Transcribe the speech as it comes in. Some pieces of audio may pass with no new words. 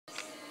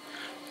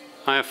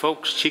Hiya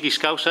folks, Cheeky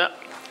Scouser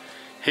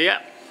here.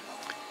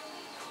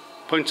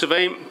 Points of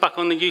Aim back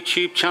on the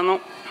YouTube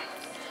channel.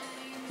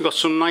 We've got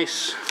some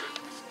nice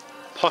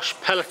posh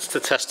pellets to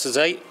test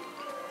today.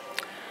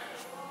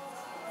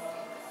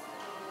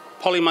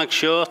 POLYMAG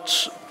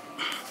shorts,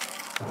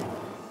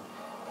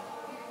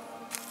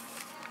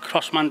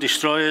 Crossman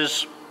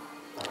destroyers,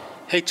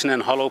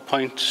 H&N hollow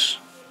points,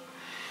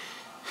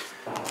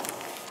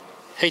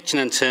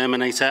 H&N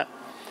Terminator.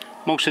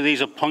 Most of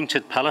these are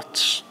pointed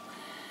pellets.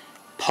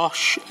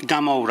 Posh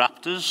Gamo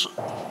Raptors,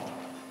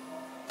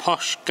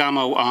 Posh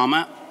Gamo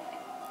Armour,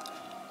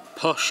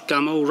 Posh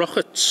Gamo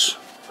Rockets.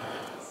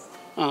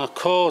 And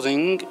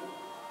according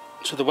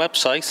to the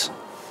website,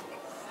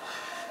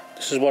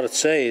 this is what it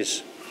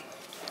says.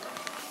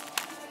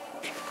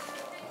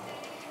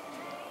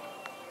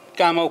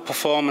 Gamo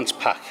Performance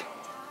Pack.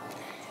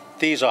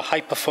 These are high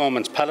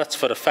performance pellets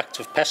for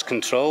effective pest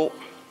control.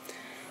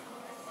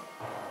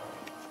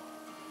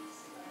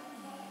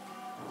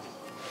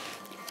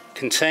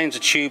 Contains a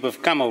tube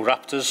of Gamo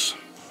Raptors,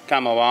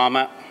 Gamo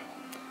Armour,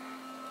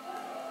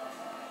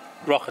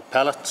 rocket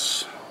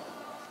pellets,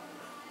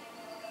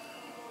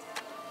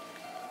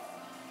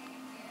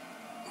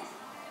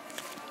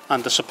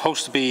 and they're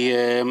supposed to be,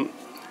 if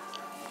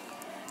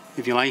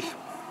you like,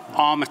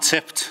 armour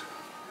tipped.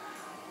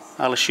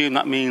 I'll assume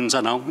that means,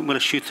 I know, will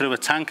it shoot through a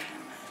tank?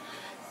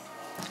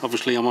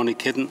 Obviously I'm only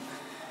kidding.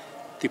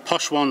 The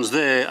posh ones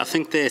there, I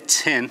think they're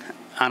tin,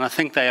 and I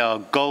think they are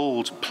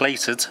gold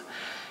plated.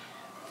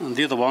 And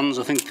the other ones,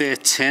 I think they're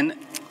tin,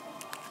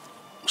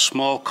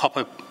 small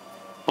copper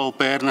ball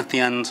bearing at the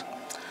end.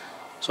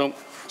 So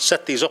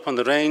set these up on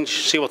the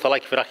range, see what they're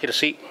like for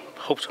accuracy.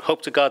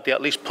 Hope to God they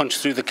at least punch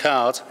through the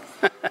card.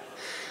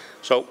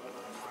 So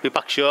be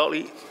back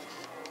shortly.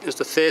 Here's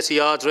the 30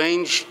 yard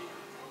range.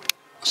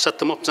 Set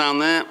them up down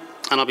there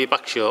and I'll be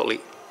back shortly.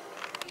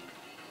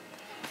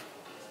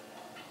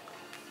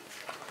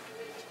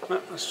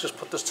 Right, let's just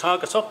put this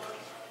target up.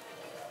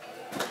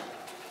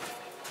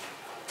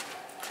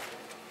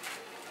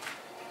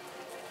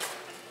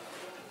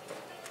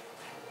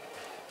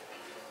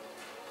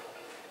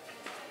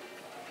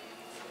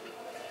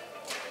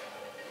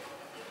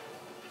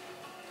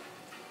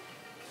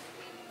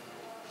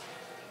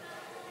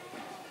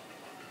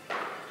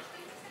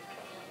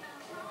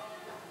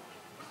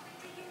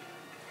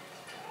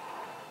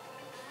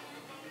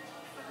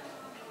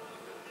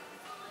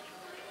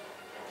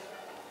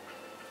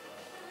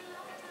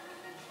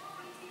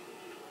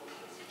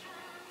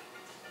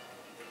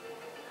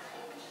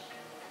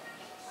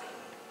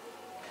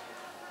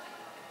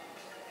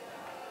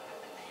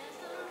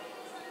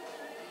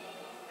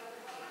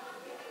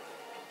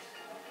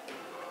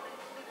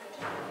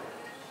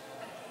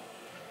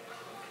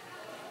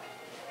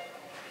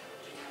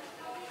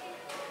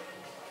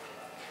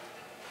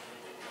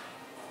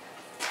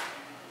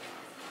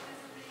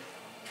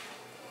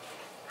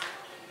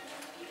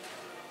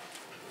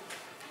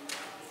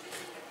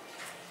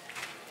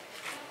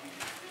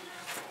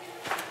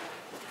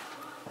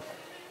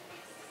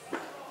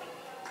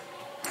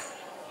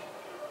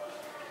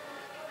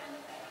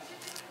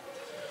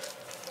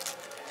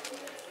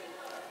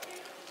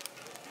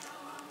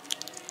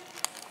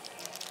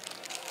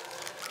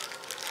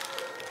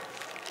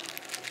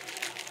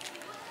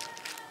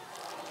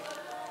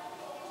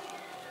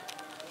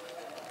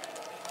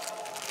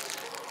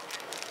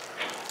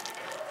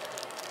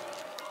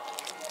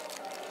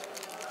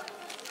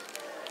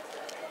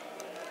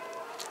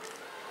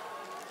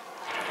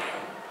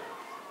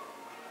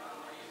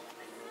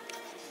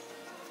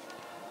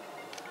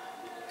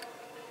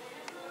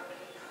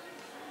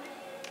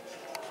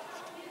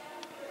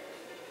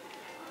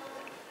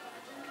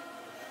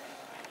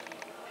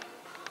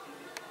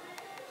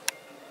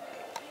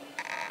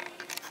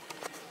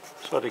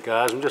 Sorry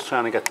guys, I'm just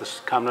trying to get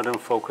this camera in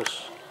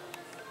focus.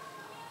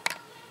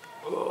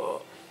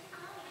 Oh.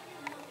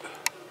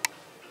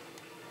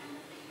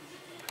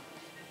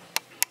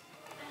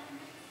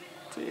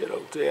 Dear,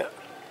 oh dear.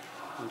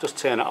 I'll just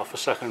turn it off a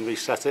second,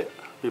 reset it.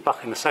 Be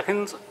back in a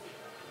second.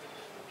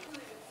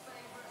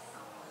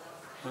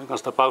 I think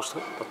that's about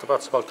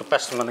the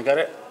best I'm going to get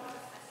it.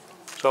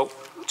 So,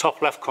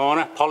 top left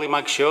corner,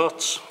 POLYMAG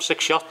shorts,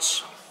 6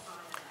 shots.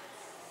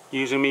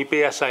 Using me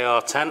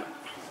BSAR 10.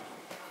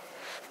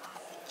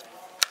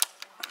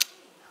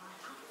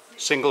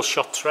 Single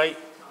shot tray.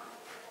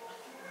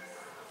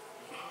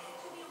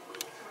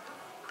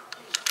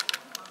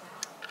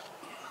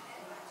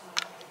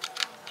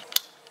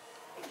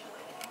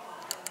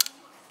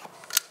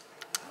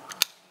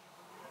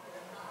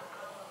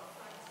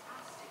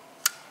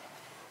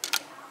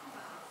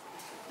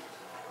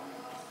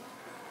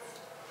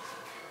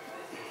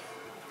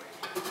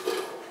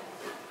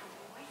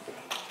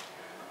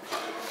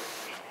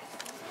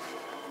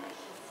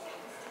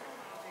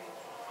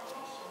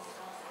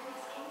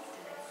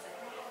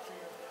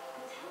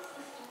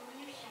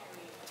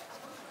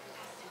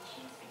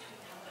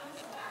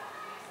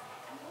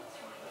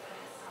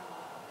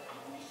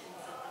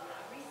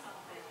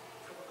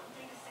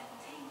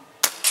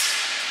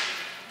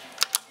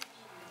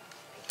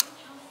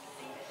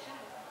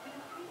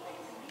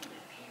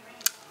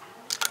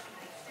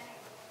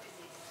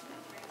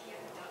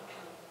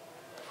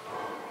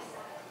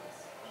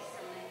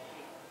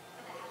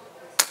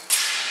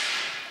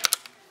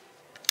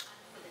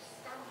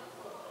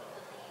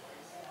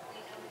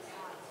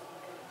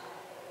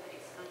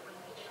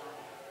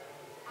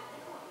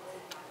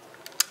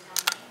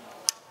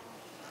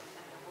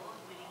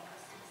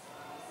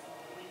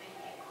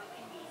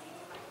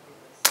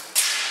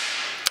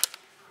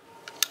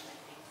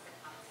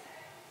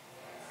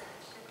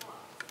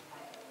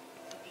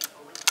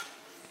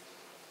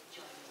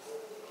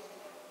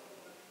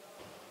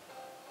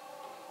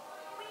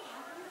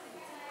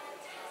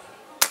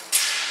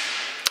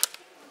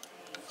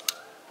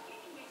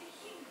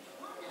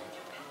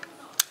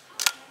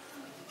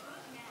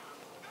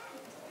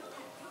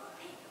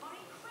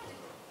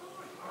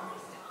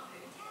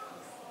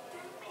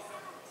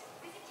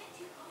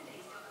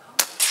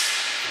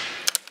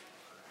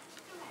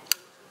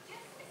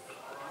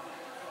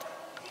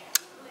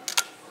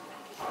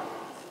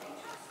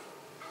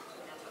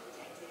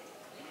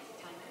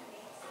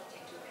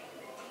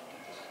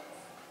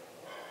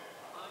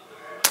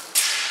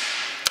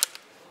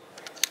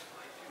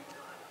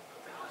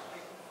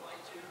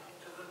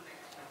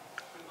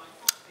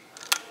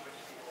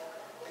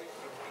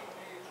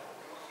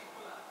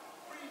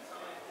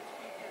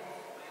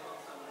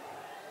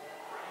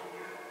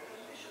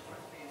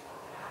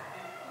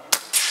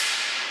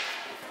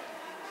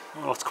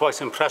 Well, it's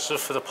quite impressive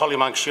for the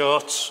POLYMAG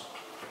shorts.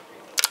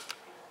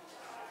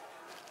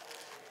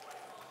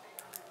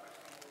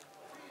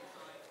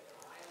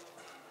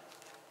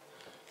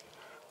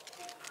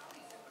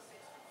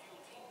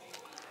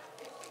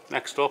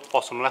 Next up,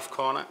 bottom left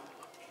corner.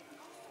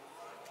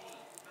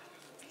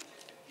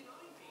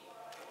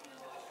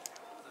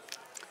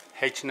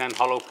 H&N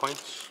hollow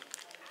points.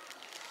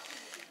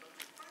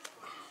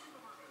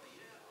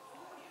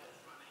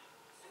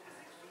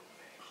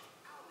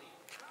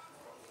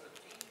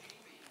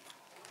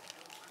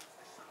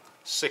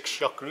 Six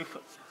shot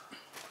group.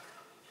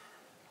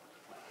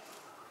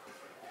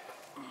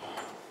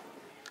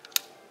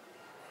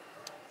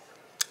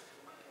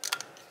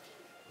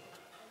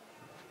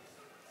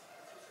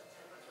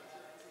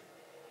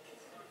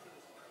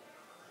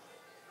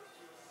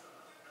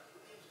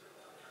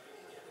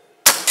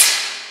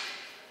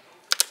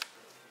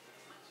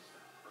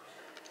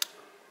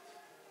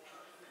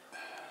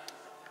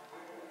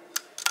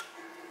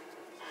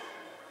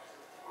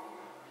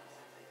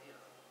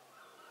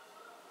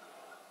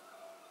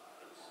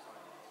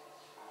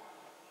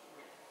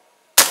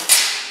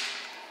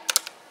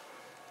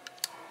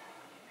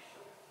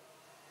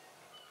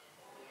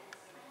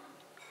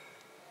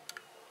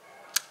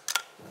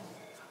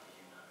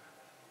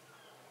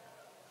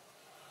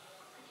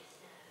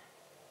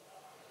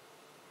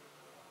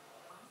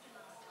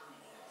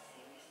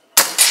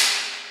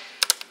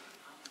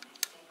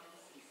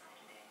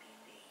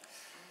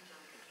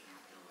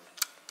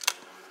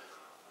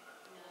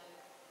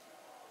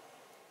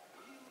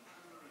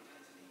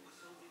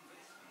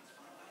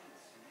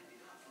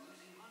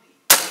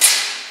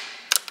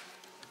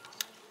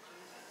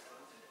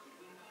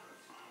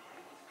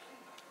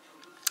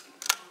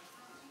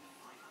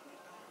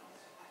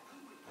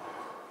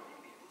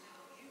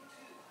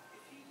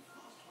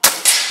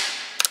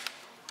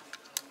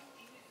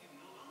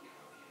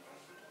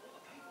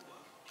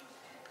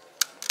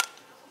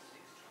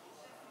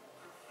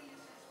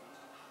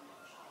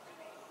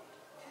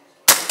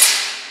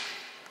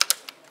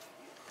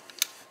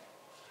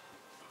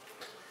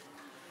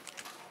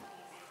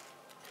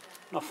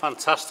 Not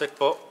fantastic,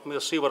 but we'll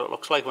see what it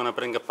looks like when I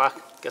bring it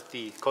back, get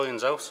the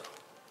coins out.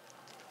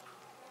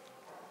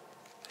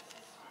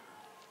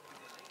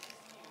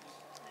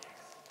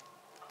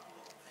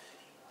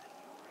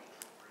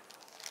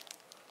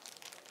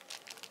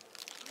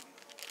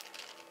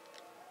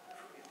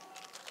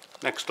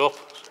 Next up,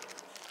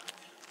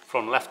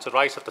 from left to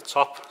right at the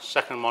top,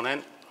 second one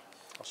in,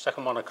 or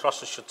second one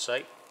across I should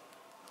say,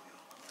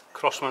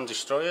 Crossman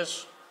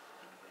Destroyers.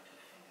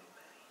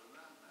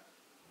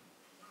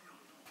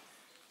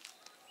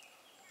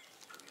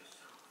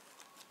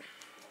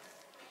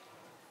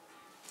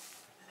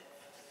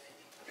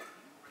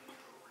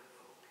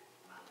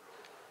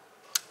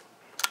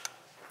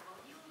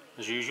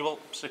 As usual,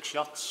 6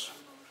 shots.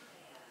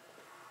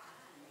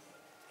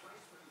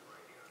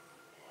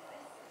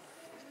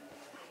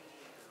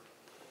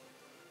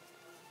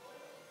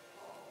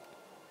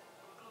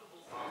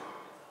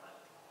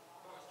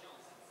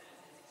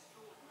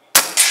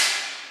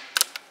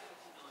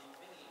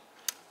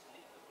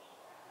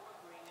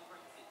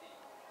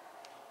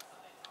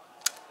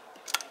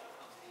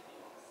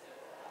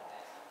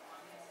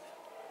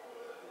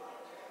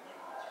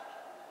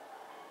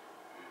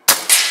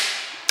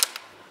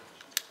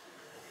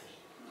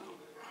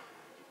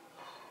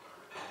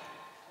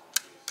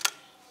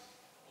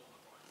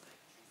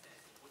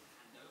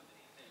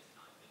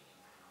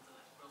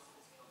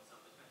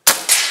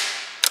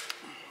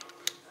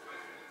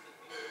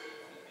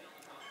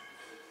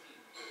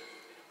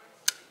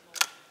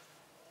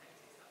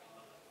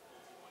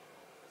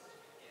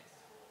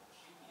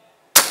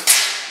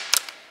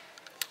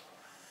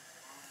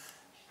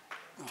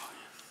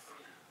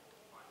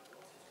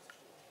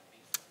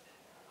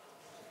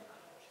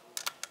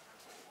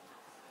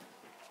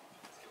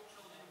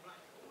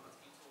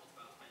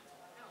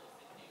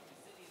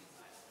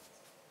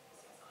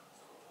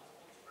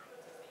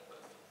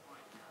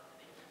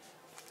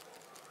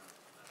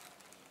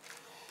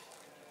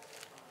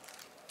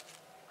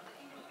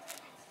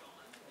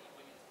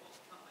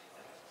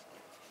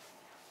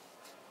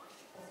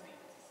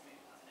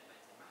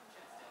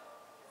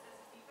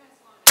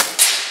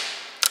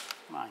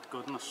 My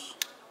goodness.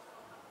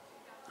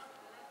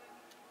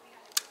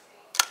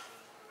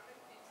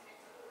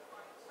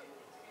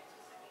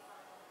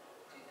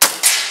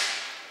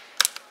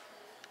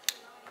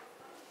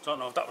 Don't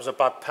know if that was a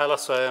bad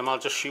pellet. I'll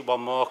just shoot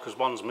one more because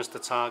one's missed the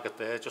target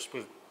there, just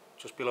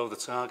below the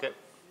target.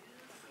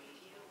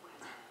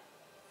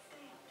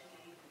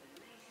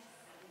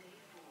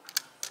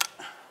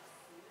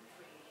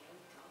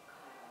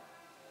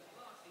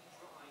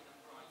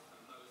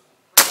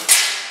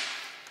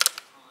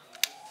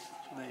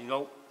 So there you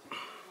go.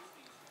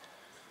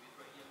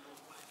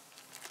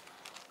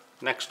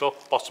 Next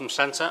up, bottom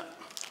centre,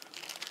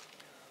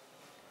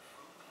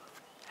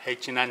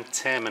 H&N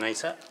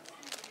Terminator.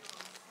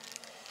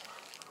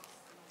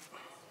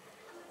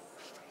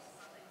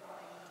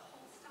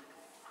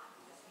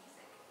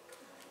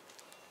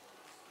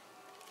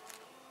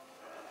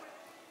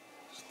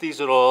 These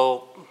are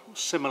all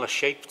similar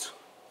shaped.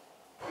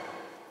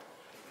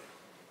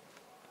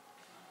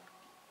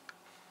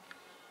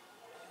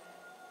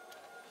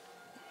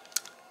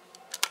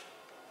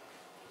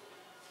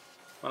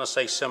 When I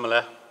say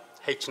similar,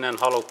 H&N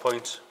hollow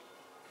point,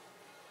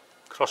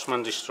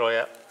 Crossman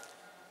Destroyer,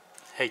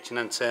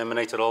 H&N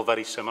Terminator, all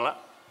very similar.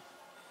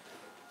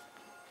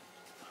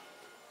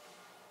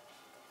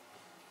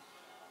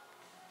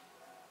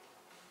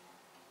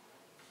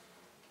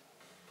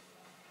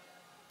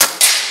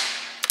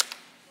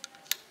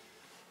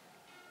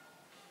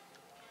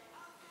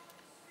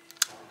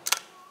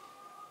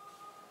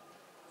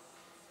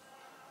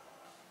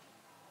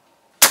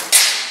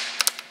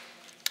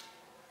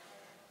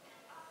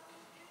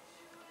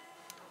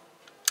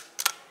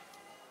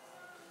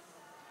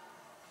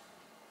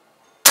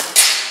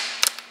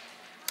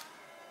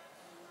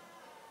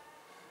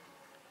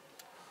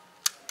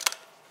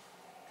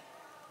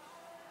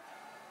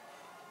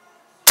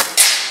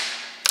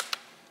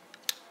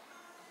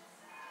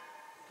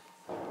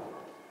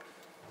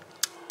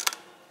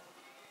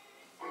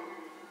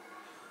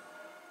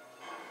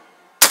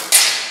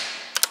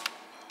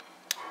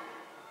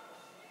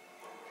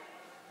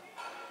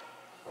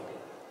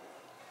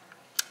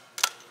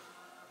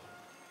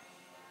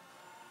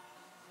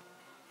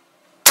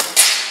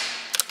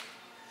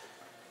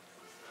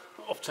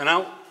 Up to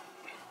now,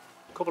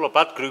 a couple of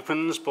bad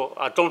groupings, but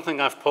I don't think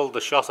I've pulled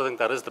the shot. I think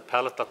that is the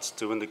pellet that's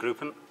doing the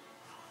grouping.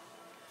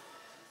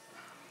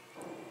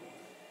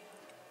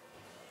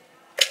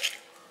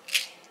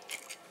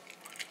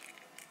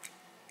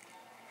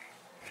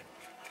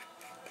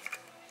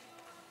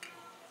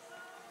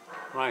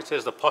 Right,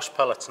 here's the Posh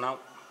pellets now.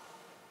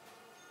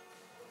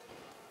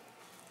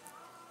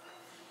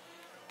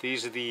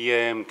 These are the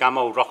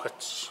Gammo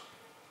rockets.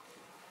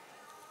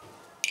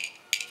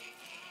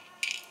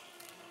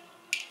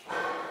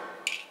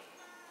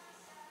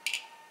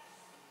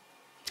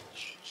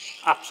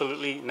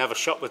 Absolutely never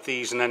shot with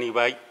these in any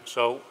way,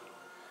 so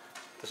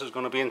this is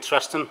going to be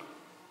interesting.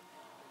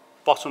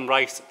 Bottom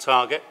right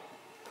target.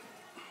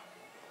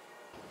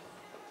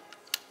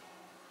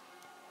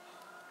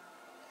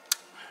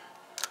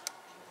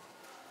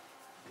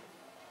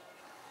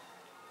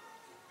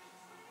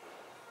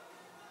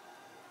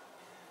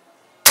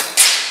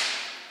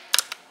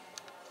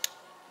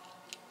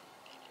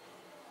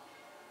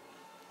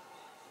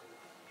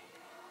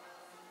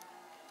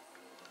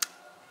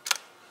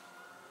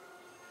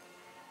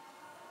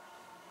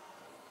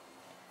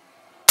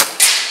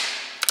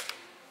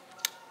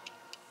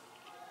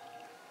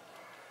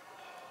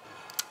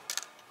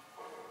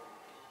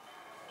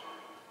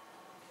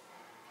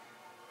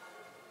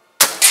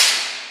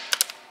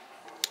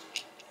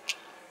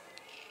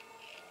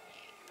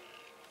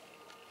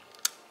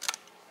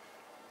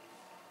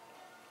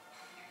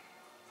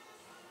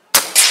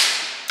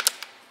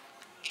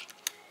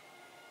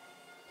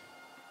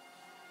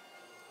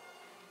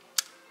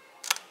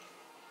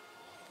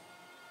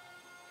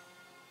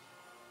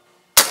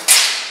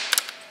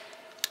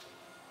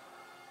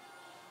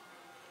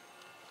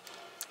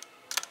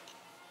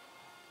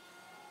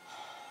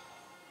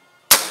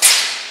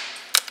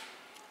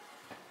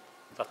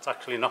 That's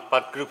actually not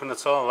bad grouping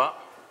at all, that.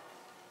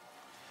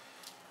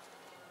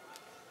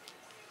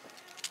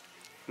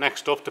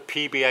 Next up, the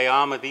PBA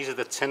armour. These are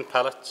the tin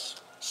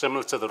pellets,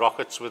 similar to the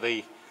rockets, with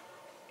a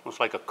almost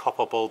like a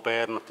copper ball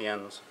bearing at the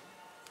ends.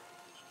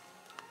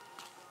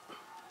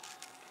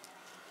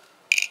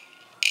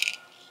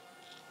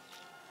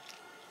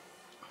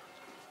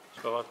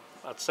 So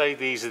I'd say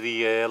these are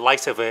the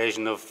lighter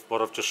version of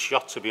what I've just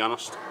shot, to be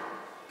honest.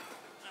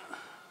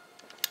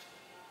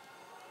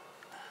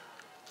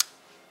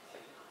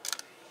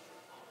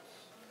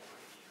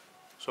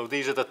 So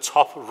these are the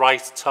top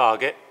right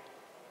target,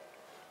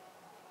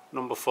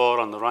 number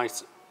 4 on the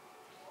right,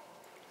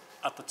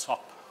 at the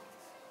top.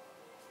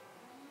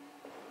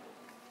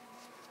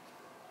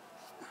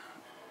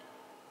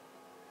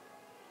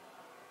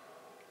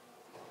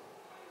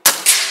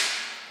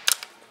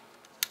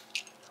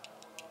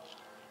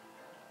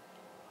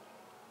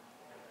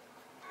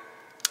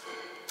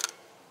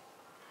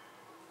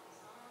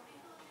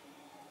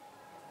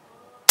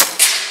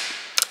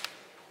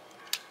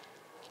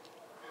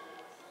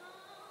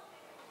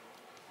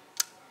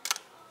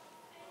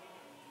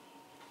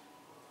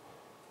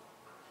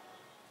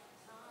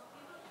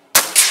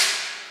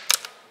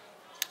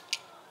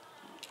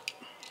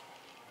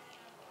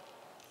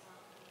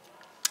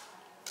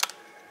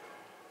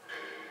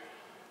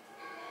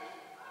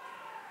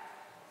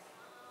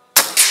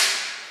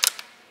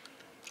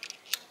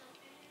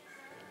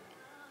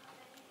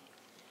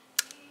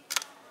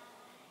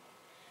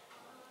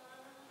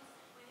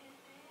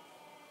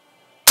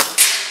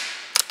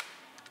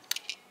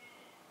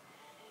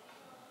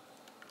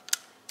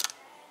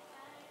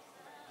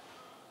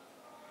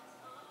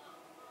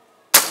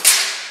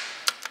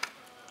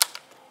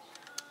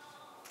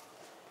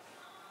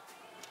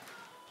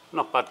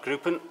 Not bad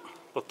grouping,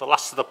 but the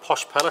last of the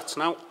Posh pellets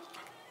now.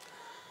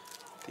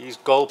 These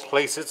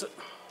gold-plated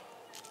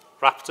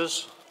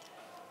Raptors.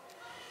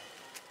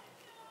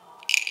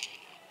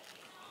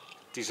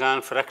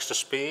 designed for extra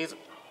speed,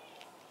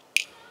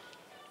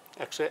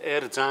 extra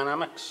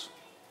aerodynamics,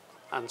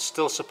 and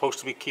still supposed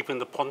to be keeping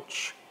the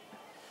punch.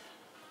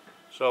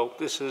 So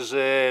this is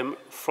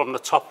from the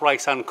top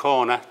right hand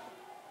corner,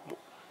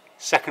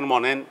 second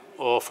one in,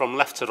 or from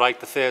left to right,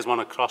 the third one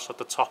across at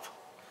the top.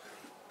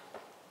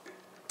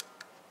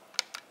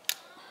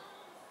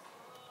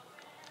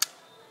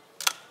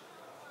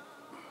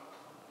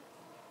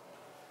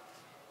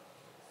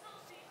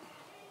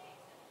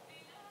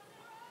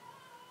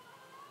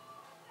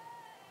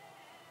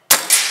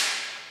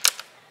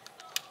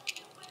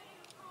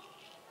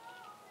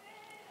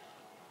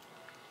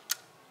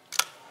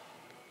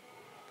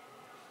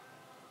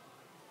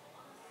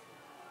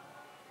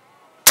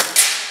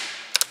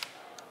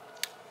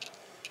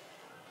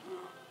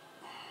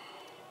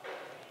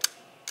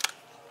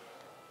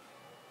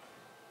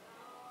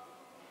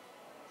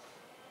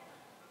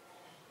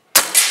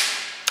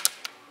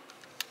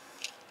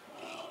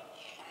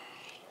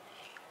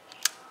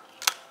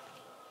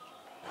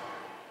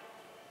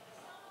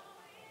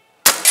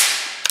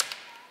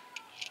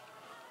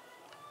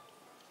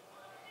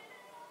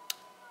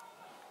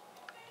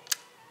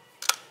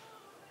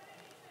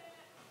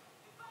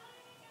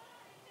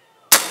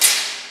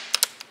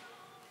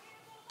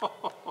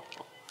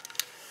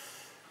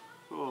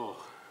 Oh.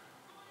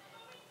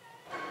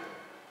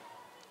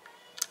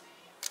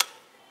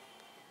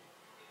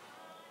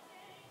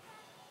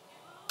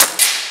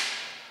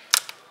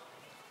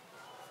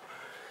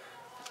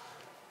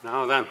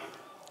 Now then,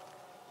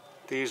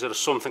 these are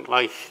something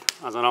like,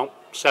 I don't know,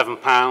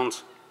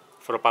 £7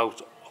 for about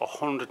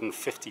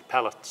 150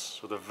 pellets,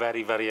 so they're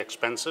very, very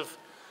expensive.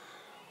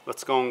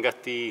 Let's go and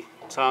get the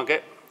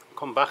target,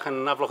 come back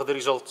and have a look at the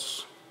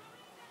results.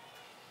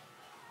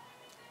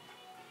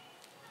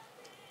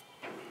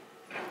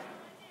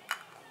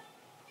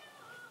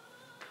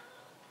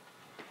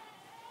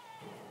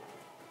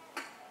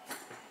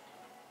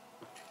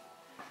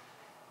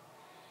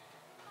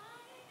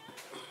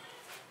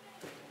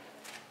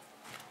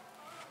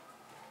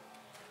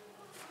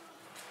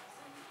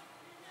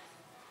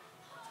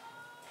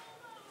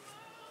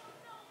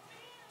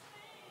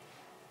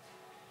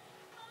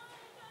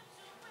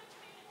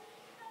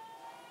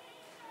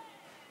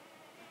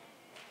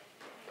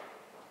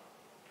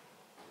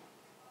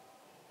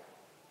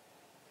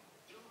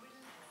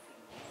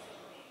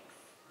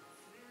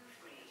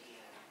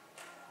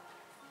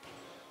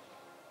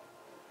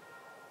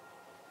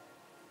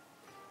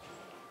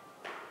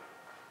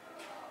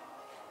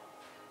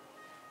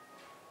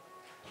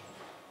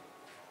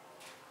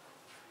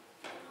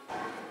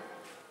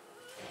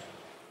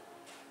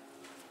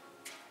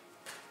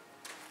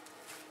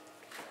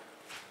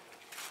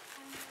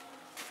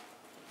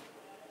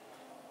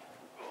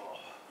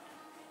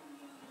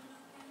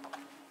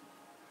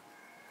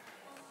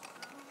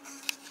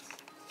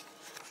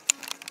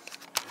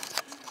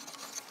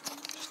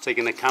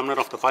 Taking the camera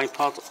off the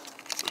bipod.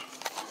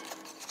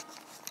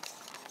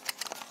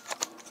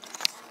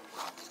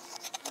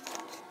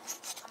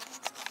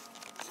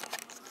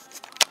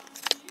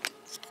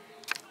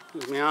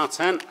 Here's my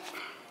R10.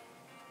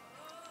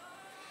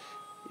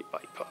 Your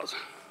bipod.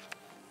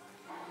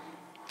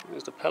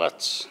 There's the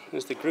pellets.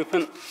 There's the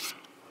grouping.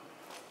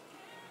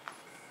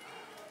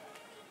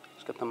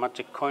 Let's get the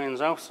magic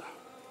coins out.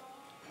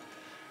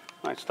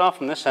 Right, start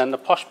from this end. The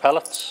Posh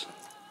pellets.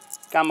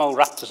 Gammo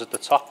Raptors at the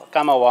top,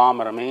 Gammo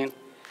Armour I mean,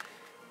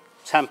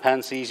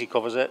 10p, easy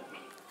covers it.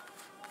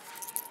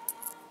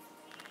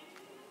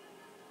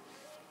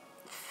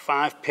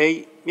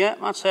 5p, yeah,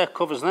 that's it,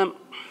 covers them.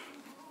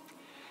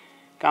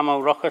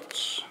 Gammo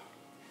Rockets,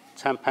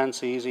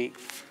 10p, easy.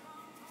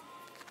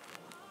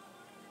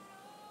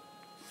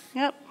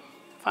 Yep,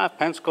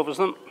 5p covers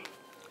them.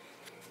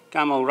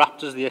 Gammo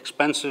Raptors, the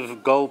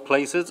expensive gold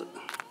plated.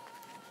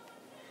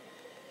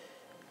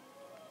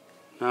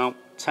 Now,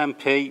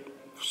 10p.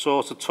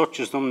 Sort of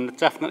touches them and it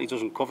definitely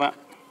doesn't cover.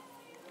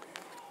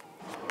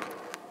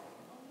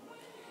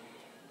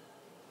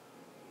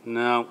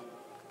 No,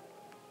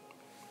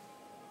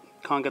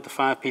 can't get the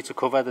 5p to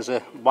cover. There's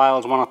a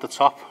wild one at the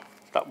top.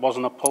 That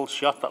wasn't a pulse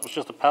shot, that was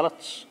just the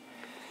pellets.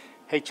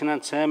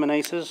 H&N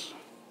Terminators.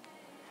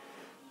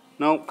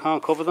 No,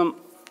 can't cover them.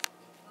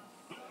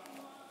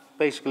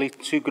 Basically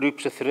 2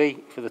 groups of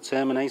 3 for the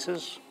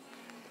Terminators.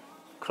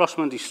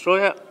 Crossman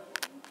Destroyer.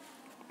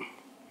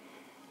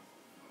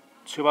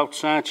 2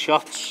 outside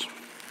shots,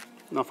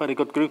 not very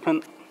good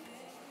grouping.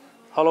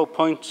 Hollow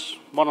points,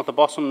 1 at the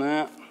bottom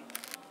there.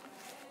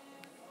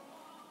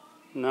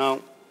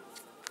 No.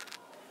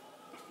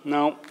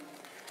 No.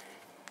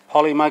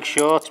 POLYMAG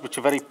shorts, which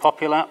are very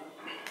popular.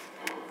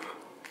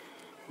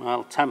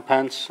 Well,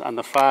 10p and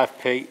the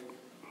 5p.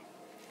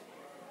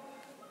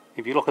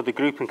 If you look at the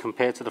grouping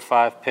compared to the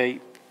 5p,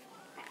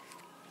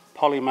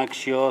 POLYMAG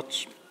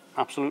shorts,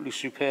 absolutely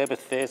superb at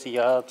 30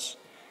 yards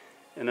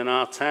in an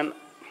R10.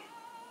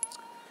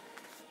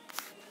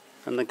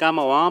 And the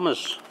Gammo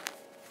Armours,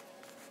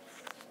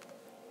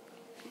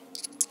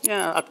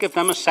 yeah, I'd give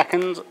them a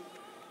second.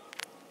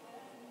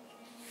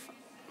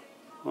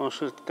 Or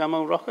should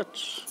Gammo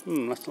Rockets?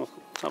 Let's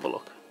have a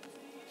look.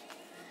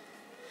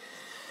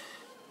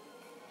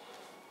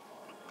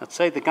 I'd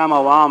say the Gamma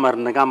Armour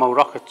and the Gamma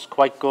Rocket's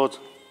quite good,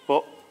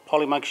 but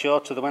POLYMAG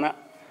shorts are the winner.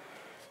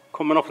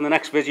 Coming up in the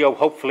next video,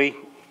 hopefully,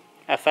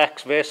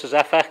 FX versus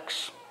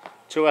FX.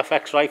 2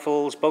 FX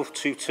rifles, both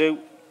 2.2.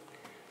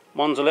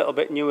 One's a little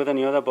bit newer than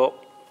the other, but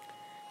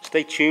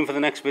stay tuned for the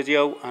next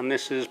video. And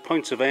this is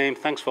Points of Aim.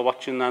 Thanks for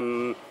watching,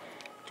 and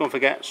don't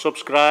forget,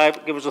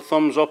 subscribe, give us a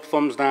thumbs up,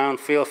 thumbs down.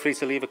 Feel free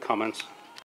to leave a comment.